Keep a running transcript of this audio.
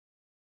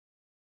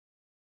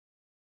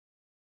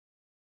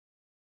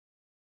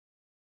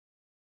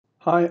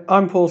Hi,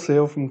 I'm Paul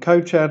Seal from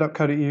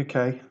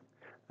codeshare.co.uk,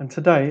 and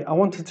today I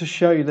wanted to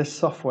show you this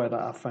software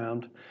that I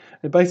found.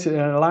 It basically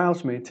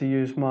allows me to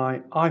use my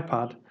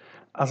iPad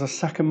as a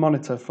second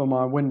monitor for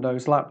my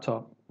Windows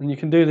laptop, and you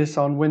can do this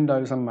on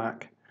Windows and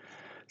Mac.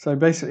 So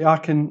basically I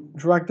can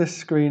drag this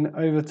screen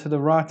over to the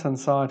right hand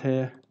side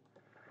here,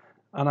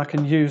 and I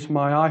can use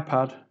my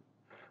iPad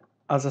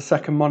as a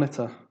second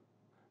monitor.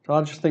 So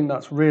I just think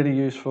that's really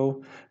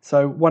useful.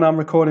 So when I'm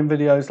recording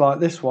videos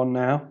like this one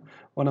now,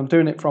 when I'm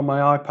doing it from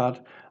my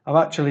iPad, I've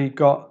actually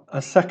got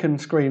a second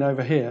screen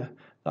over here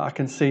that I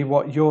can see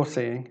what you're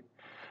seeing.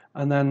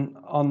 And then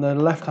on the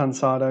left hand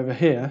side over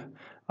here,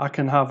 I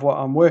can have what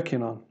I'm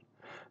working on.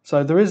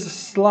 So there is a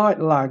slight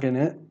lag in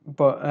it,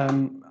 but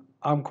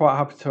I'm quite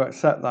happy to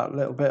accept that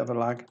little bit of a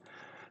lag.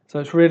 So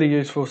it's really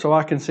useful so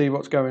I can see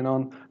what's going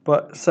on.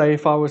 But say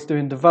if I was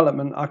doing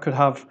development, I could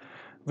have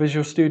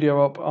Visual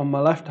Studio up on my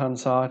left hand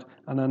side,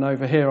 and then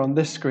over here on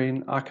this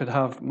screen I could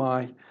have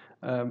my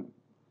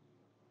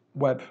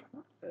web,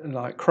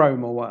 like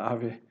Chrome or what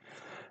have you.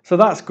 So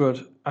that's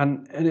good,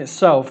 and in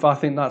itself I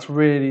think that's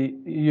really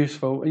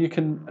useful. You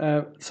can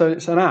so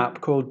it's an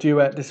app called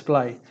Duet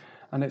Display,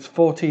 and it's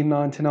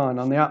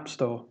 $14.99 on the App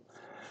Store.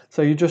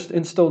 So you just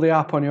install the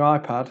app on your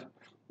iPad,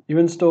 you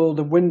install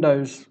the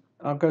Windows.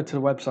 I'll go to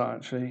the website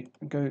actually,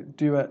 go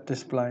Duet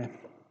Display.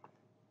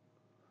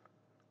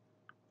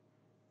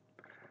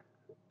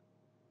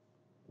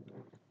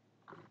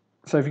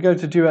 So if you go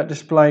to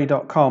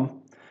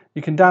duetdisplay.com,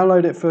 you can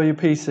download it for your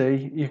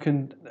PC, you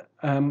can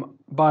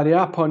buy the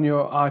app on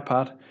your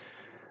iPad,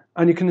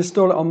 and you can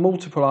install it on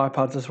multiple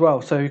iPads as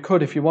well. So you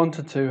could, if you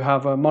wanted to,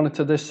 have a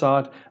monitor this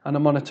side and a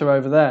monitor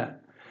over there.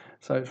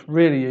 So it's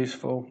really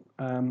useful.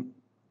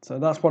 So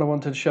that's what I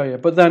wanted to show you.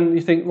 But then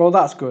you think, well,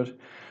 that's good.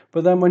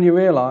 But then when you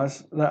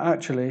realise that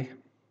actually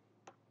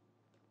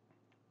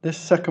this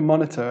second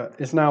monitor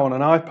is now on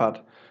an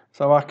iPad,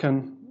 so I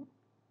can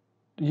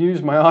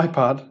use my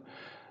iPad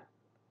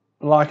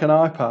like an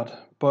iPad,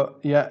 but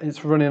yet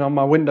it's running on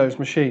my Windows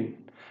machine,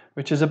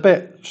 which is a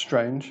bit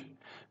strange.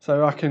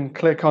 So I can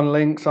click on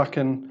links, I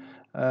can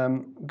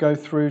go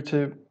through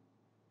to,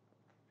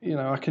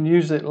 I can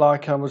use it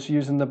like I was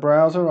using the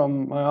browser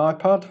on my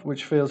iPad,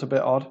 which feels a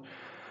bit odd.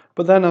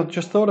 But then I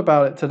just thought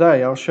about it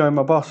today. I was showing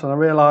my boss and I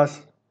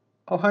realised,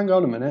 oh, hang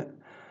on a minute,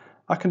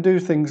 I can do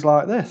things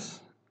like this.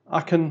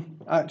 I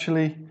can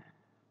actually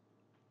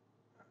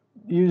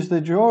use the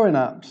drawing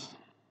apps.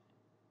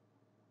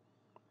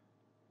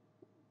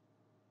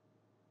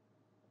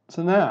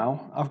 So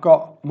now I've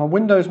got my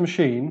Windows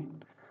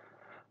machine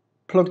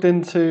plugged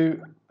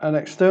into an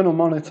external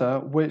monitor,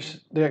 which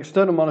the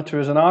external monitor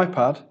is an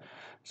iPad.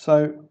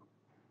 So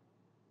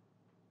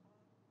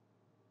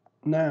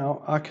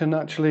now I can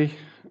actually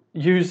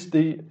use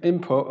the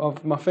input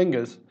of my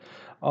fingers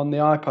on the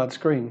iPad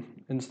screen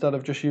instead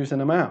of just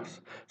using a mouse.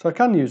 So I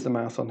can use the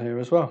mouse on here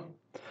as well.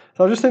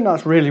 So I just think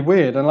that's really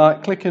weird, and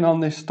like clicking on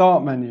this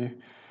start menu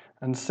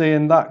and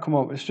seeing that come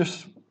up, it's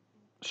just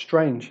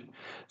strange.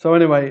 So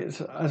anyway,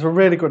 it's a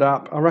really good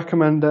app. I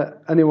recommend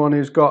anyone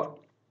who's got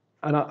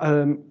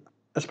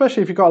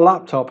especially if you've got a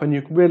laptop and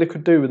you really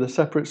could do with a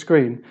separate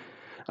screen,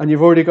 and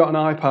you've already got an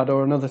iPad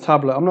or another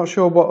tablet. I'm not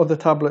sure what other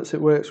tablets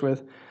it works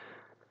with.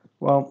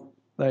 Well,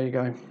 there you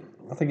go.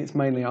 I think it's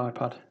mainly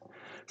iPad.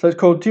 So it's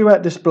called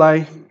Duet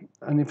Display,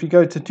 and if you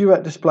go to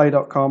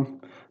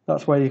duetdisplay.com,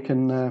 that's where you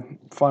can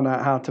find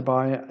out how to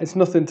buy it. It's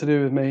nothing to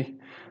do with me.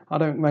 I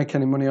don't make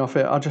any money off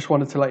it. I just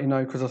wanted to let you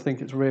know because I think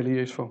it's really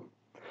useful.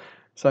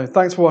 So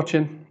thanks for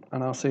watching,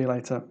 and I'll see you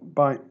later.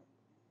 Bye.